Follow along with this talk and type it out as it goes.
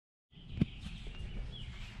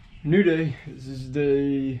New day. This is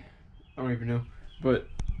day, I don't even know, but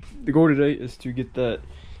the goal today is to get that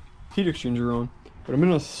heat exchanger on. But I'm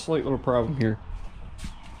in a slight little problem here.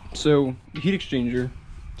 So the heat exchanger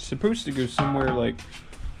is supposed to go somewhere like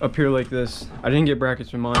up here like this. I didn't get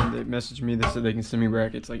brackets from mine. They messaged me, they said they can send me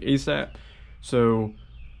brackets like ASAP. So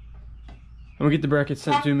I'm gonna get the brackets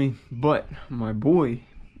sent to me, but my boy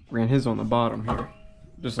ran his on the bottom here,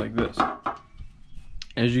 just like this.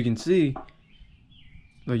 As you can see,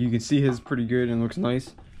 like you can see his pretty good and looks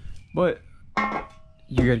nice, but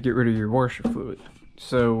you gotta get rid of your washer fluid.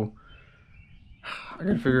 So I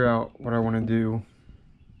gotta figure out what I want to do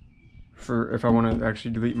for if I want to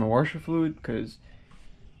actually delete my washer fluid, because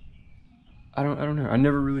I don't know. I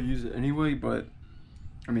never really use it anyway, but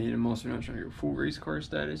I mean, I'm also not trying to go full race car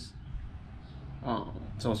status.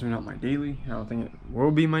 It's also not my daily. I don't think it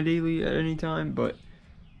will be my daily at any time, but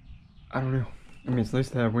I don't know. I mean, it's nice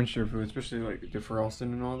to have windshield fluid, especially like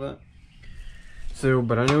defrosting and all that. So,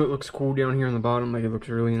 but I know it looks cool down here on the bottom, like it looks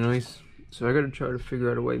really nice. So I gotta try to figure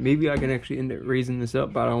out a way. Maybe I can actually end up raising this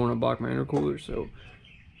up, but I don't want to block my intercooler, so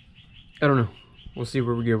I don't know. We'll see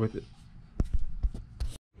where we go with it.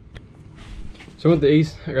 So with the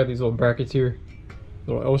Ace, I got these little brackets here,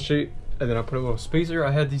 little L shape, and then I put a little spacer. I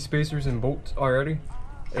had these spacers and bolts already,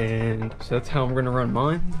 and so that's how I'm gonna run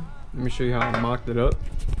mine. Let me show you how I mocked it up.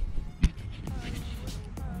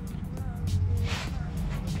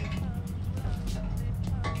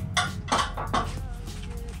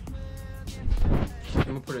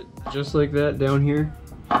 I'm gonna put it just like that down here,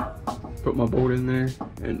 put my bolt in there,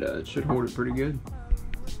 and it should hold it pretty good.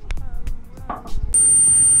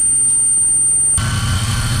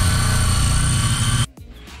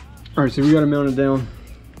 Alright, so we got it mounted down.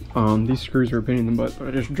 These screws are a pain in the butt, but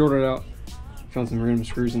I just drilled it out. Found some random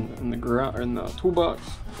screws in the garage, in the toolbox,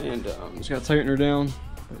 and just gotta tighten her down.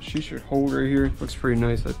 But she should hold right here. Looks pretty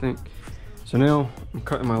nice, I think. So now I'm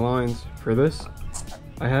cutting my lines for this.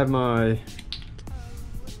 I have my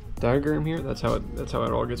diagram here. That's how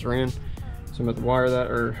it all gets ran. So I'm about to wire that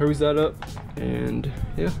or hose that up, and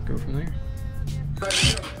yeah, go from there.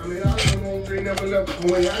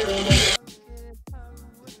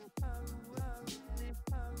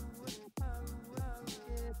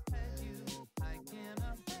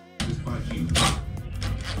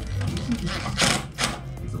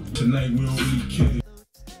 Tonight we'll eat cake.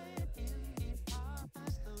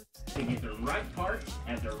 To get the right part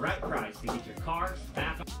at the right price to get your car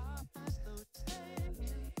back on.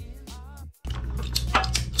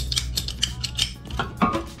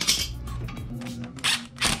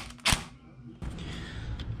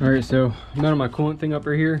 Alright, so I mounted my coolant thing up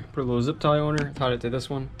right here, put a little zip tie on her, tied it to this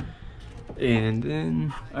one, and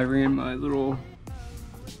then I ran my little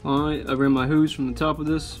line, I ran my hose from the top of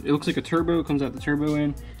this. It looks like a turbo, it comes out the turbo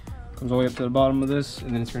end, comes all the way up to the bottom of this,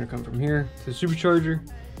 and then it's going to come from here to the supercharger,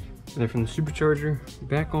 and then from the supercharger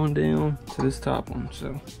back on down to this top one.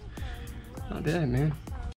 So not bad, man.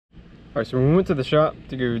 Alright, so when we went to the shop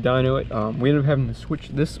to go dyno it, we ended up having to switch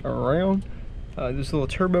this around. This little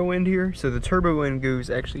turbo end here, so the turbo end goes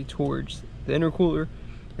actually towards the intercooler,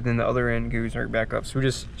 and then the other end goes right back up. So we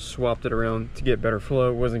just swapped it around to get better flow.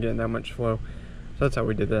 It wasn't getting that much flow, so that's how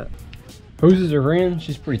we did that. Hoses are ran.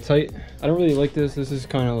 She's pretty tight. I don't really like this. This is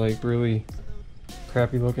kind of like really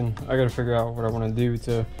crappy looking. I gotta figure out what I want to do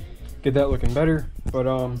to get that looking better. But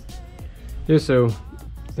yeah, so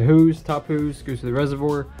the hose, top hose goes to the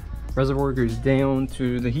reservoir. Reservoir goes down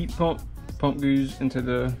to the heat pump. The pump goes into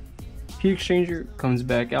the heat exchanger, comes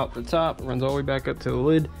back out the top, runs all the way back up to the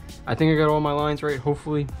lid. I think I got all my lines right,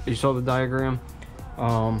 hopefully. You saw the diagram.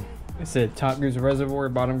 It said top goes to reservoir,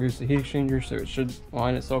 bottom goes to heat exchanger, so it should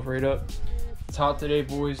line itself right up. It's hot today,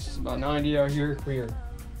 boys. It's about 90 out here. We are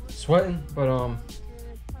sweating, but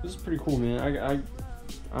this is pretty cool, man.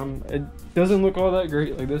 It doesn't look all that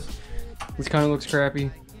great like this. This kind of looks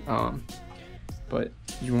crappy, but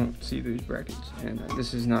you won't see those brackets, and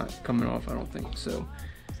this is not coming off, I don't think so.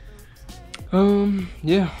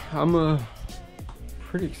 Yeah, I'm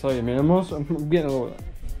pretty excited, man. I'm getting a little,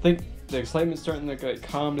 I think the excitement's starting to like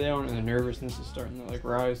calm down, and the nervousness is starting to like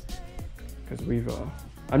rise, because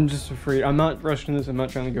I'm just afraid. I'm not rushing this. I'm not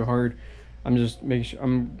trying to go hard. I'm just making sure.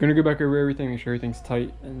 I'm gonna go back over everything, make sure everything's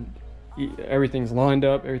tight and everything's lined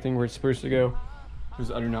up, everything where it's supposed to go,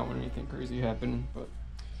 because I do not want anything crazy happening. But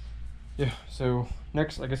yeah, so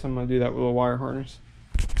next I guess I'm gonna do that with a wire harness.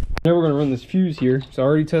 Now we're gonna run this fuse here. So I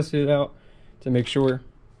already tested it out to make sure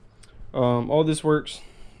all this works.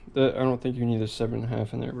 I don't think you need a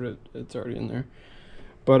 7.5 in there, but it's already in there.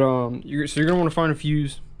 But so you're gonna want to find a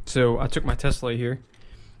fuse. So I took my test light here,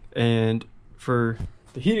 and for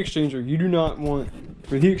the heat exchanger, you do not want,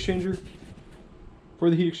 for the heat exchanger, for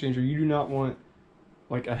the heat exchanger, you do not want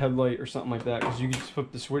like a headlight or something like that, because you can just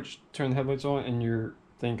flip the switch, turn the headlights on, and your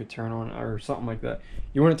thing could turn on or something like that.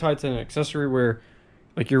 You want to tie it to an accessory where,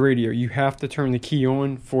 like your radio, you have to turn the key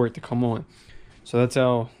on for it to come on. So that's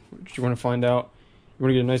how you want to find out. You want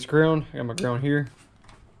to get a nice ground. I got my ground here.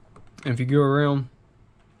 And if you go around,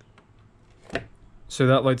 so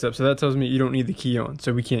that lights up. So that tells me you don't need the key on,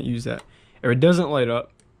 so we can't use that. If it doesn't light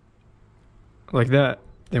up like that,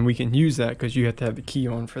 then we can use that because you have to have the key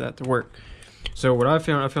on for that to work. So what I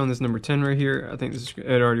found this number 10 right here. I think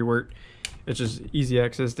it already worked. It's just easy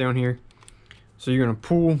access down here. So you're gonna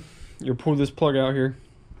pull this plug out here,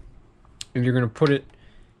 and you're gonna put it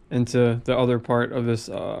into the other part of this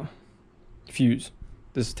fuse,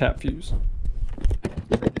 this tap fuse.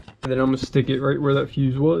 And then I'm gonna stick it right where that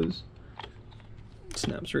fuse was.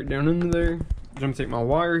 Snaps right down into there. Then I'm gonna take my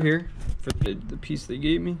wire here for the piece they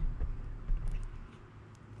gave me.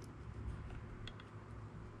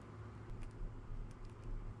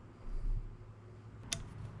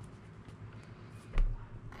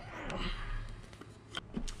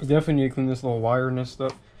 I definitely need to clean this little wire and this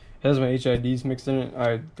stuff. It has my HIDs mixed in it.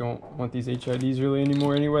 I don't want these HIDs really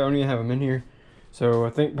anymore anyway. I don't even have them in here. So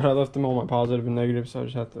but I left them all my positive and negative, so I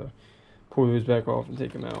just have to pull those back off and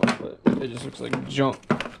take them out. But it just looks like junk.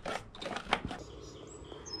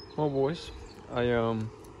 Well, boys, I trying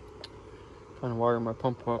to wire my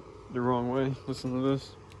pump up the wrong way. Listen to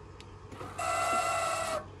this.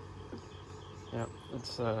 Yeah,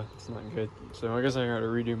 it's not good. So I guess I gotta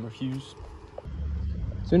redo my fuse.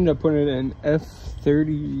 So I ended up putting it in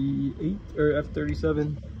F38 or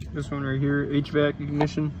F37. This one right here, HVAC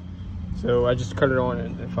ignition. So I just cut it on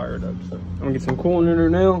and fire it up. So I'm gonna get some coolant in her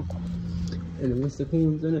now. And then once the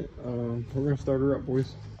coolant's in it, we're gonna start her up,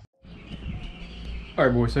 boys. All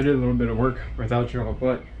right, boys, so I did a little bit of work without y'all,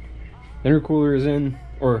 but the intercooler is in,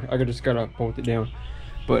 or I just gotta bolt it down.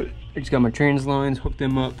 But I just got my trans lines, hooked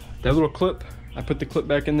them up. That little clip, I put the clip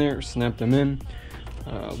back in there, snapped them in.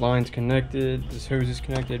 Lines connected, this hose is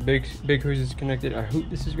connected, big hose is connected. I hope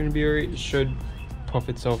this is gonna be all right. It should puff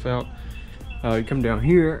itself out. You come down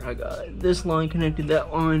here, I got this line connected,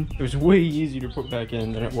 that line. It was way easier to put back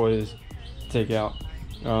in than it was to take out.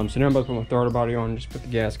 So now I'm about to put my throttle body on, just put the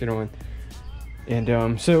gasket on.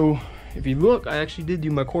 And so if you look, I actually did do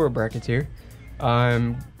my coil brackets here.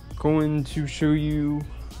 I'm going to show you,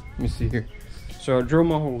 let me see here. So I drilled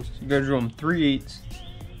my holes. You gotta drill them 3/8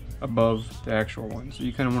 above the actual one. So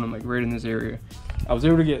you kind of want them like right in this area. I was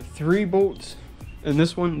able to get 3 bolts in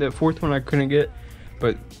this one. That 4th one I couldn't get,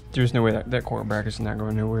 but there's no way that coil bracket's not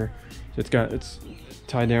going nowhere. So it's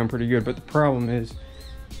tied down pretty good. But the problem is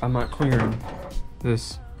I'm not clearing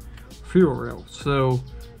this fuel rail. So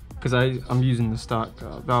because I'm using the stock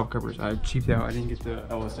valve covers, I cheaped out. I didn't get the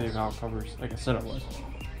LSA valve covers like I said I was.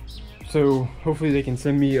 So hopefully they can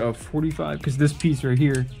send me a 45, because this piece right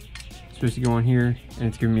here is supposed to go on here and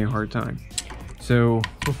it's giving me a hard time. So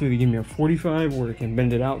hopefully they give me a 45 where it can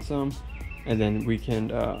bend it out some, and then we can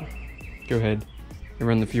go ahead and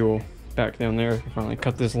run the fuel back down there. I can finally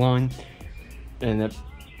cut this line, and that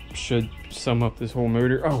should sum up this whole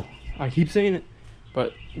motor. Oh, I keep saying it,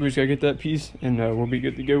 but we just gotta get that piece and we'll be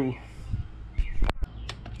good to go.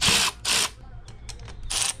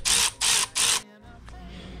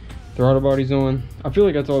 Throttle body's on. I feel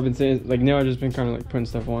like that's all I've been saying. Like now I've just been kind of like putting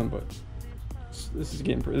stuff on, but this is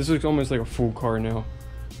getting pretty. This looks almost like a full car now.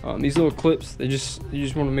 These little clips, you just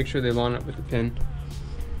want to make sure they line up with the pin.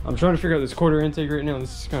 I'm trying to figure out this quarter intake right now.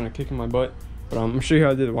 This is kind of kicking my butt, but I'm gonna show you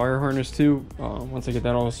how I did the wire harness too once I get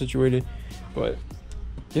that all situated. But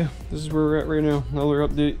yeah, this is where we're at right now. Another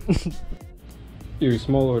update. Here's a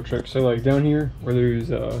small little trick. So like down here where there's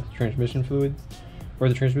transmission fluid, where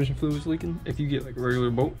the transmission fluid is leaking, if you get like a regular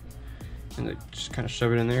bolt and like just kind of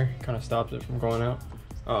shove it in there, kind of stops it from going out.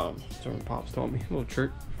 So my pops told me, a little trick.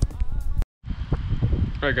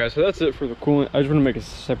 Alright guys, so that's it for the coolant. I just want to make a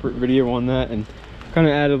separate video on that and kind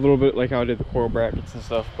of add a little bit like how I did the coil brackets and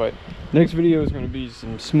stuff. But next video is going to be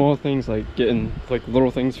some small things, like getting like little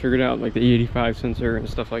things figured out, like the E85 sensor and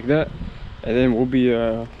stuff like that. And then we'll be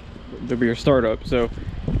there'll be a startup. So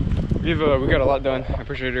we got a lot done. I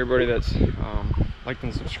appreciate everybody that's liked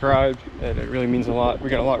and subscribed. It really means a lot.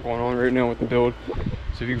 We got a lot going on right now with the build.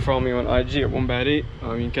 So if you can follow me on IG at 1bad8, you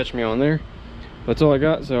can catch me on there. That's all I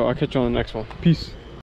got, so I'll catch you on the next one. Peace.